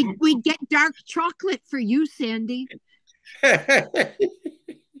 We'd get dark chocolate for you, Sandy.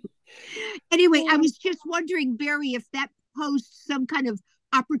 Anyway, I was just wondering, Barry, if that posed some kind of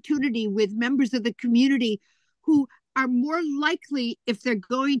opportunity with members of the community who are more likely, if they're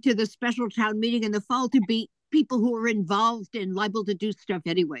going to the special town meeting in the fall, to be people who are involved and liable to do stuff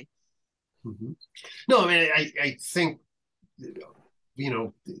anyway. Mm-hmm. No, I mean, I think,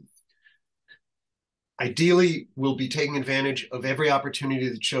 ideally we'll be taking advantage of every opportunity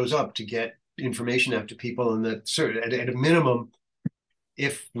that shows up to get information out to people, and that at a minimum,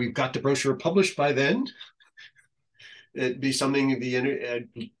 if we've got the brochure published by then, it'd be something it'd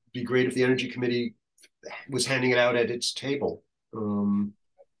be great if the Energy Committee was handing it out at its table. Are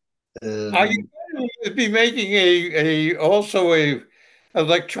you going to be making also a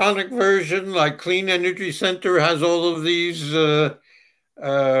electronic version, like Clean Energy Center has all of these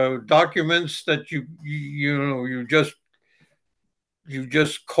documents that you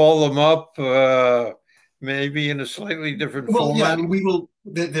just call them up, maybe in a slightly different Well, yeah, I format? mean,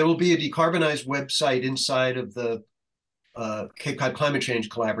 there will be a decarbonized website inside of the Cape Cod Climate Change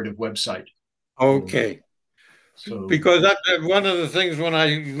Collaborative website. Okay. So Because one of the things when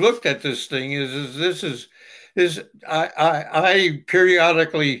I looked at this thing is I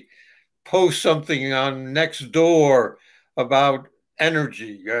periodically post something on Nextdoor about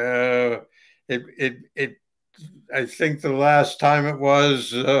energy. I think the last time it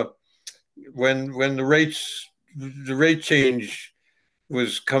was when the rate change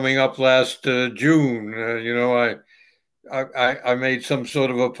was coming up last June. I made some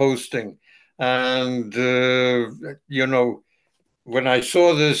sort of a posting, and when I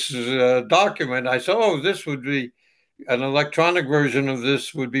saw this document, I said, "Oh, this would be an electronic version of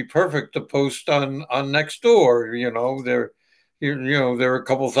this would be perfect to post on Nextdoor." There are a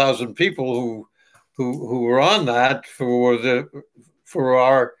couple thousand people who were on that for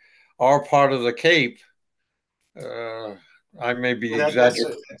our part of the Cape. I may be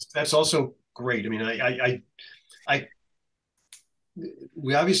exaggerating. that's also great. I mean, I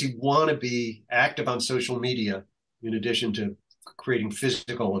we obviously want to be active on social media in addition to creating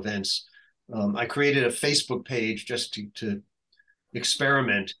physical events. I created a Facebook page just to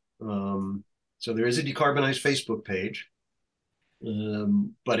experiment. So there is a decarbonized Facebook page,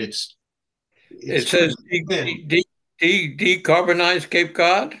 but it says decarbonize Cape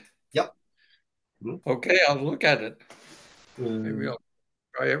Cod. Yep. Okay, I'll look at it. Maybe I'll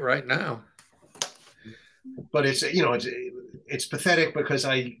try it right now. But it's pathetic because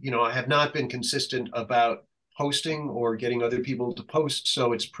I have not been consistent about posting or getting other people to post,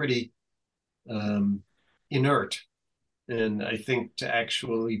 so it's pretty inert. And I think to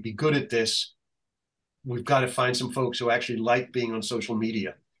actually be good at this, we've got to find some folks who actually like being on social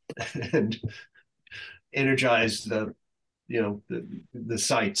media and energize the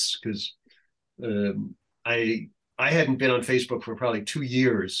sites, because I hadn't been on Facebook for probably 2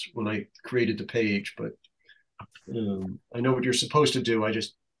 years when I created the page, but I know what you're supposed to do. I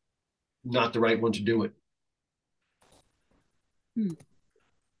just not the right one to do it.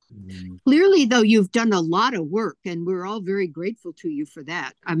 Clearly, though, you've done a lot of work, and we're all very grateful to you for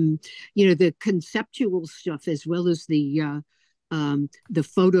that. The conceptual stuff as well as the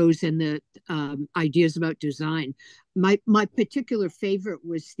photos and the ideas about design. My particular favorite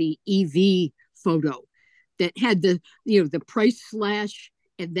was the EV photo that had the price slash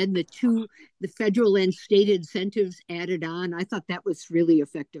and then the federal and state incentives added on. I thought that was really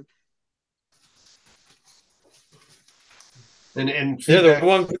effective. And yeah, the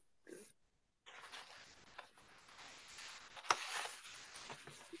one.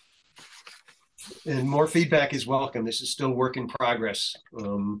 And more feedback is welcome. This is still work in progress.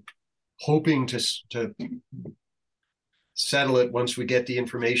 Hoping to settle it once we get the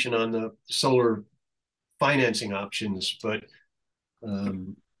information on the solar financing options, but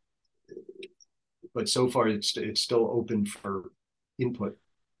so far it's still open for input.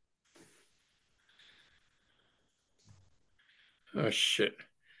 Oh shit!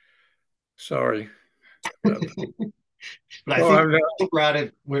 Sorry. But I think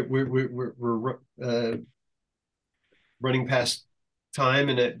we're running past time,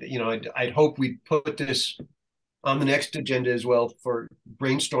 and I'd hope we put this on the next agenda as well for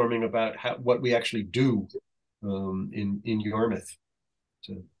brainstorming about what we actually do in Yarmouth.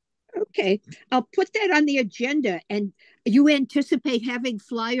 So. Okay, I'll put that on the agenda. And you anticipate having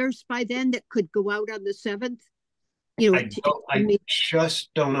flyers by then that could go out on the 7th? You know, I just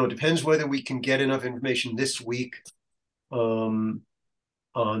don't know. It depends whether we can get enough information this week on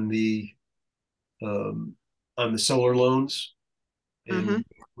the solar loans. And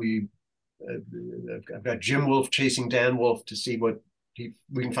I've got Jim Wolf chasing Dan Wolf to see what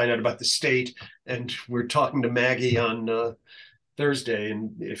we can find out about the state. And we're talking to Maggie on Thursday.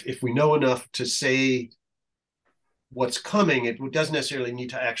 And if we know enough to say what's coming, it doesn't necessarily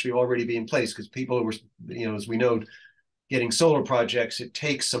need to actually already be in place, because people were, as we know, getting solar projects, it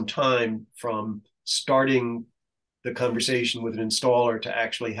takes some time from starting the conversation with an installer to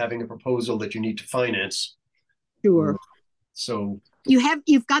actually having a proposal that you need to finance. Sure. So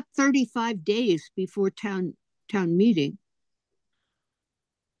you've got 35 days before town meeting.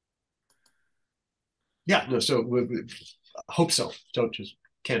 Yeah, no, so we hope so. Don't just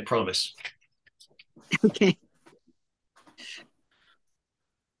can't promise. Okay.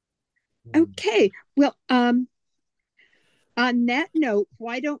 Okay. Well, on that note,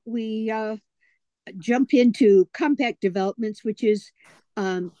 why don't we jump into compact developments, which is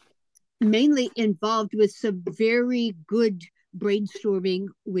mainly involved with some very good brainstorming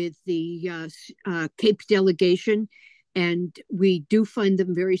with the Cape delegation, and we do find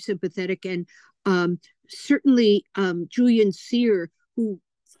them very sympathetic. And certainly Julian Cyr, who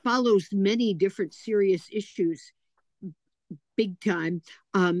follows many different serious issues big time,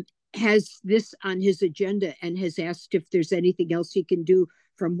 has this on his agenda and has asked if there's anything else he can do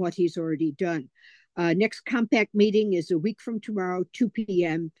from what he's already done. Next compact meeting is a week from tomorrow, 2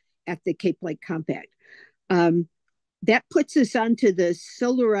 p.m. at the Cape Light Compact. That puts us on to the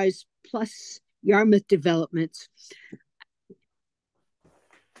Solarize Plus Yarmouth developments.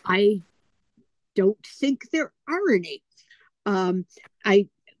 I don't think there are any. I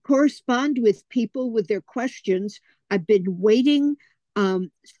correspond with people with their questions. I've been waiting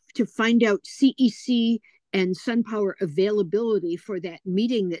to find out CEC and SunPower availability for that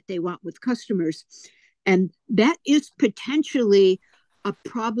meeting that they want with customers. And that is potentially a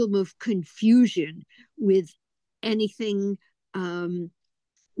problem of confusion with anything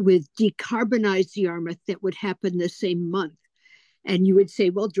with decarbonized Yarmouth that would happen the same month. And you would say,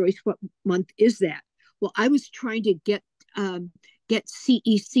 well, Joyce, what month is that? Well, I was trying to get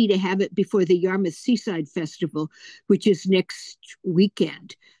CEC to have it before the Yarmouth Seaside Festival, which is next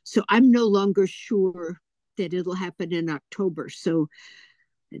weekend. So I'm no longer sure that it'll happen in October. So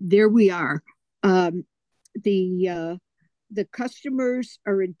there we are. The customers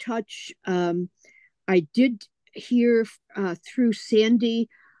are in touch. I did hear through Sandy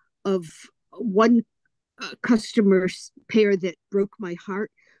of one customer pair that broke my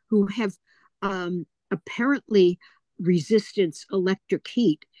heart, who have apparently resistance electric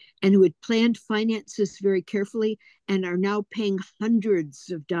heat, and who had planned finances very carefully and are now paying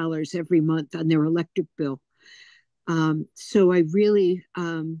hundreds of dollars every month on their electric bill. So I'm really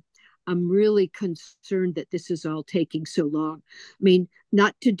concerned that this is all taking so long. I mean,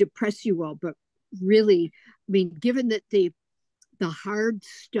 not to depress you all, but really, I mean, given that the hard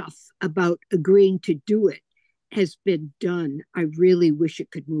stuff about agreeing to do it has been done, I really wish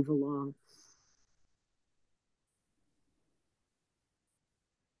it could move along.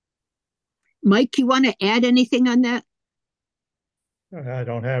 Mike, you want to add anything on that? I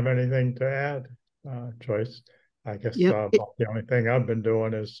don't have anything to add, Joyce. I guess Yep. the only thing I've been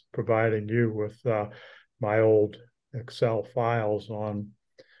doing is providing you with my old Excel files on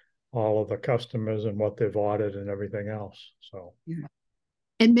all of the customers and what they've ordered and everything else. So, yeah.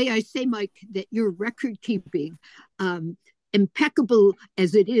 And may I say, Mike, that your record keeping, impeccable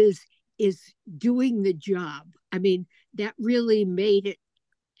as it is doing the job. I mean, that really made it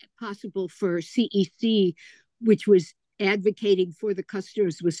possible for CEC, which was advocating for the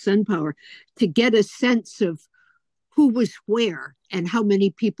customers with SunPower, to get a sense of who was where and how many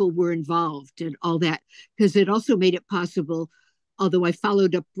people were involved and all that, because it also made it possible, although I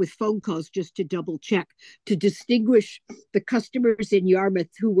followed up with phone calls just to double check, to distinguish the customers in Yarmouth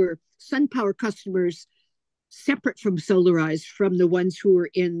who were SunPower customers separate from Solarize from the ones who were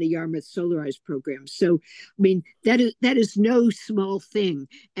in the Yarmouth Solarize program. So, I mean, that is no small thing.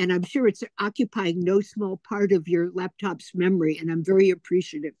 And I'm sure it's occupying no small part of your laptop's memory. And I'm very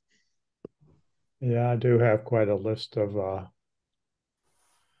appreciative. yeah, I do have quite a list of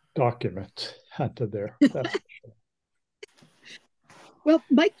documents under there. That's for sure. Well,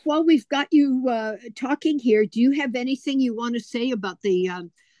 Mike, while we've got you talking here, do you have anything you want to say about the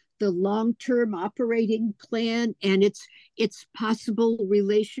long-term operating plan and its possible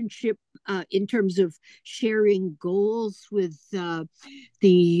relationship in terms of sharing goals with the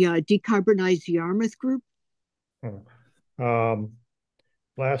Decarbonized Yarmouth group?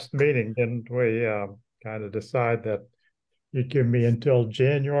 Last meeting, didn't we kind of decide that you'd give me until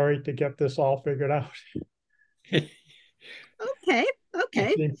January to get this all figured out. Okay,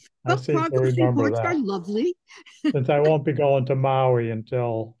 okay. I seem to Progress remember reports are that. lovely. Since I won't be going to Maui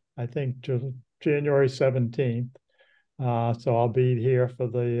until, I think, January 17th. So I'll be here for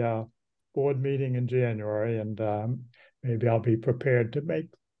the board meeting in January, and maybe I'll be prepared to make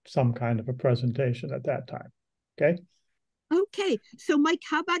some kind of a presentation at that time. Okay? Okay, so Mike,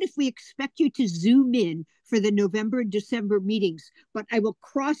 how about if we expect you to zoom in for the November and December meetings, but I will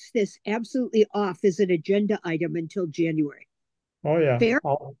cross this absolutely off as an agenda item until January. Oh, yeah. Fair?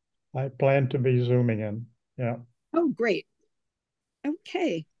 I plan to be zooming in. Yeah. Oh, great.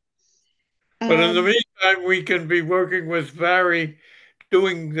 Okay. But in the meantime, we can be working with Barry,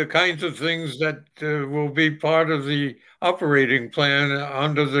 doing the kinds of things that will be part of the operating plan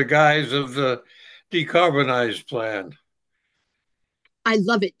under the guise of the decarbonized plan. I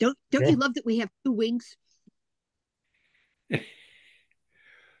love it. Don't Yeah. you love that we have two wings?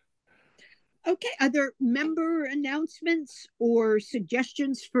 Okay, are there member announcements or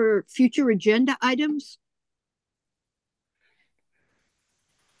suggestions for future agenda items?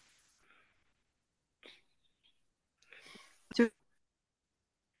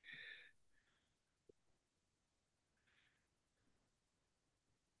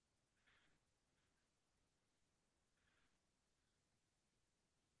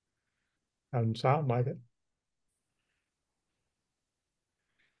 Doesn't sound like it.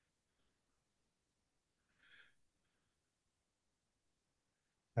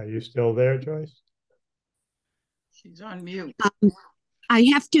 Are you still there, Joyce? She's on mute. I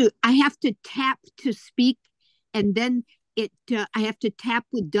have to tap to speak, and then I have to tap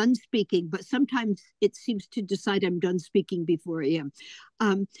with done speaking, but sometimes it seems to decide I'm done speaking before I am.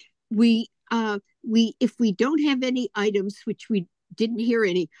 If we don't have any items, which we didn't hear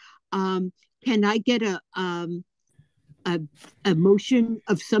any, can I get a motion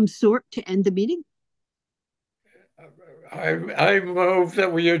of some sort to end the meeting? I move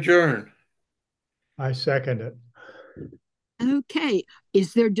that we adjourn. I second it. Okay,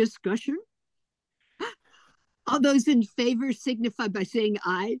 is there discussion? All those in favor signify by saying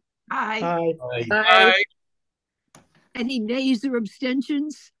aye. Aye. Aye. Any nays or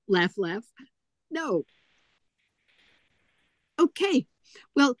abstentions? Laugh, laugh. No. Okay.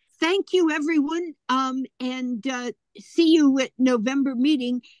 Well, thank you, everyone. And see you at November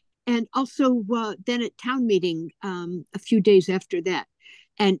meeting, and also then at town meeting a few days after that.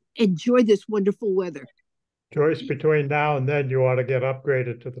 And enjoy this wonderful weather. Joyce, between now and then, you ought to get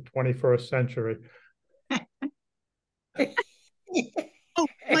upgraded to the 21st century. Oh,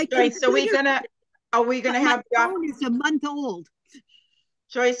 my Joyce, are we gonna have the phone is a month old.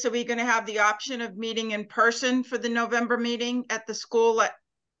 Joyce, are we gonna have the option of meeting in person for the November meeting at the school?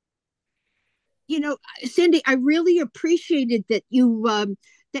 You know, Cindy, I really appreciated that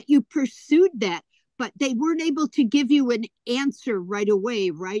you pursued that, but they weren't able to give you an answer right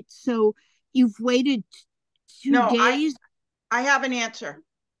away, right? So you've waited 2 days. I have an answer.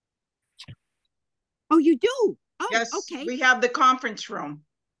 Oh, you do? Oh, yes. Okay. We have the conference room,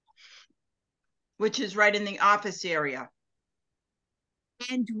 which is right in the office area.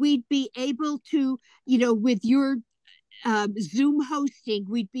 And we'd be able to, with your Zoom hosting,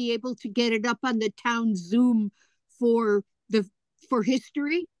 we'd be able to get it up on the town Zoom for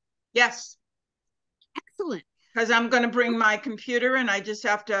history. Yes. Excellent. Because I'm going to bring my computer, and I just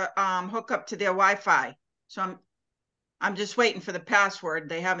have to hook up to their Wi-Fi. So I'm just waiting for the password.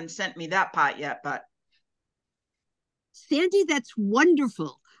 They haven't sent me that part yet, but. Sandy, that's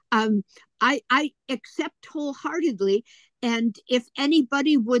wonderful. I accept wholeheartedly. And if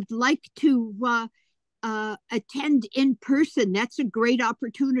anybody would like to attend in person, that's a great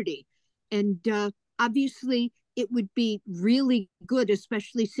opportunity. And obviously, it would be really good,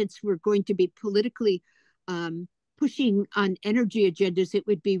 especially since we're going to be politically pushing on energy agendas. It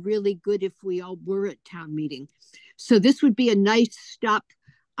would be really good if we all were at town meeting. So this would be a nice stop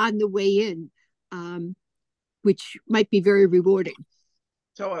on the way in, which might be very rewarding.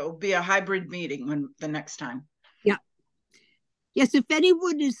 So it will be a hybrid meeting when the next time. Yeah. Yes, if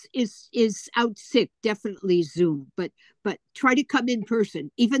anyone is out sick, definitely Zoom, but try to come in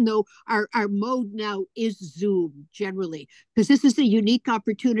person, even though our mode now is Zoom generally, because this is a unique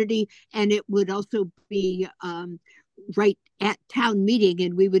opportunity, and it would also be right at town meeting,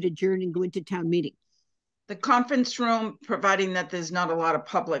 and we would adjourn and go into town meeting. The conference room, providing that there's not a lot of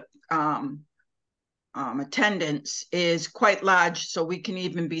public attendance, is quite large, so we can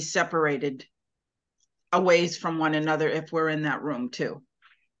even be separated a ways from one another if we're in that room too.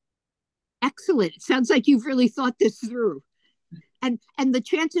 Excellent. It sounds like you've really thought this through. And the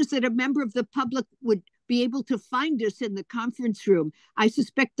chances that a member of the public would be able to find us in the conference room. I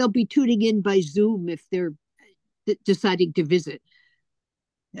suspect they'll be tuning in by Zoom if they're deciding to visit.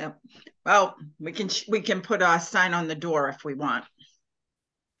 Yeah. Well, we can put a sign on the door if we want.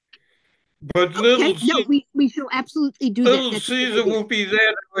 But Okay, no, we shall absolutely do that. Little Caesar won't be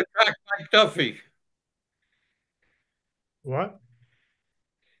there to attract Mike Duffy. What?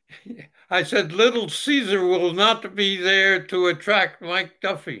 I said Little Caesar will not be there to attract Mike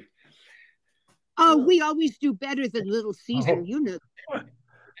Duffy. Oh, we always do better than Little Caesar, Oh. you know.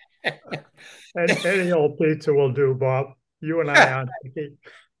 Any old pizza will do, Bob. You and I aren't picky.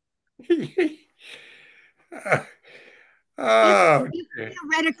 Oh,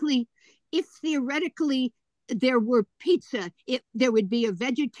 if theoretically there were pizza, there would be a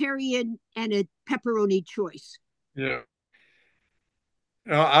vegetarian and a pepperoni choice. yeah.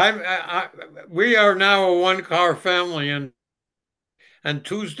 No, we are now a one-car family, and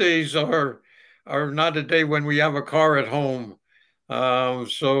Tuesdays are not a day when we have a car at home.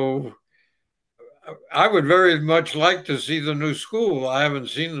 So I would very much like to see the new school. I haven't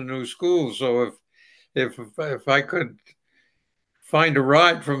seen the new school, so if I could find a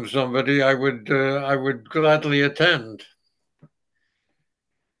ride from somebody, I would gladly attend.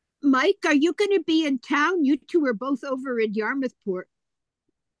 Mike, are you going to be in town? You two are both over in Yarmouthport.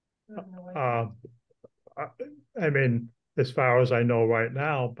 I mean, as far as I know right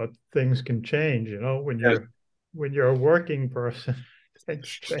now, but things can change, you know, when you're a working person, things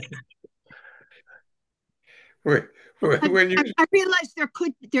change. When you... I realize there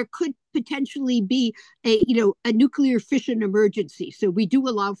could potentially be a nuclear fission emergency, so we do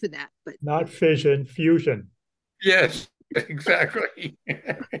allow for that, but not fission, fusion. Yes, exactly.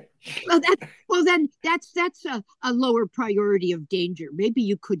 well, then that's a lower priority of danger. Maybe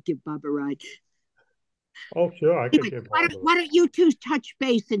you could give Bob a ride. Oh, sure, I could give Bob. Why don't you two touch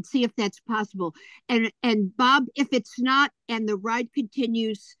base and see if that's possible? And Bob, if it's not, and the ride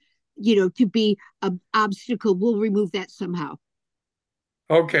continues, to be an obstacle, we'll remove that somehow.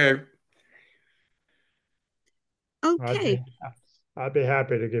 Okay. Okay. I'd be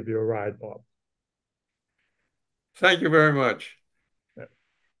happy to give you a ride, Bob. Thank you very much.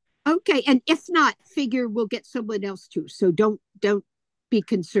 Okay, and if not, figure we'll get someone else too. So don't be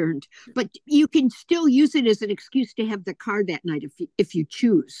concerned. But you can still use it as an excuse to have the car that night if you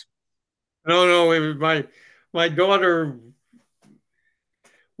choose. No, it was my daughter.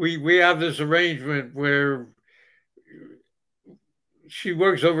 We have this arrangement where she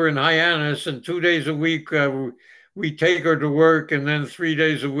works over in Hyannis, and 2 days a week we take her to work, and then 3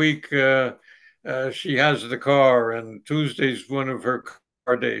 days a week she has the car, and Tuesday's one of her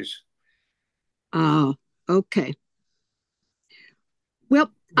car days. Oh, okay. Well,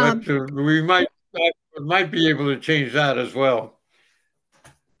 but we might be able to change that as well.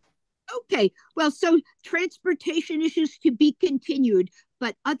 Okay. Well, so transportation issues to be continued,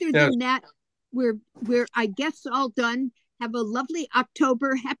 but other than that, we're I guess all done. Have a lovely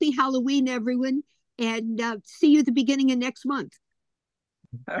October. Happy Halloween, everyone, and see you at the beginning of next month.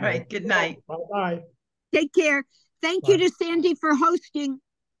 All right. Good night. Bye-bye. Take care. Thank you to Sandy for hosting.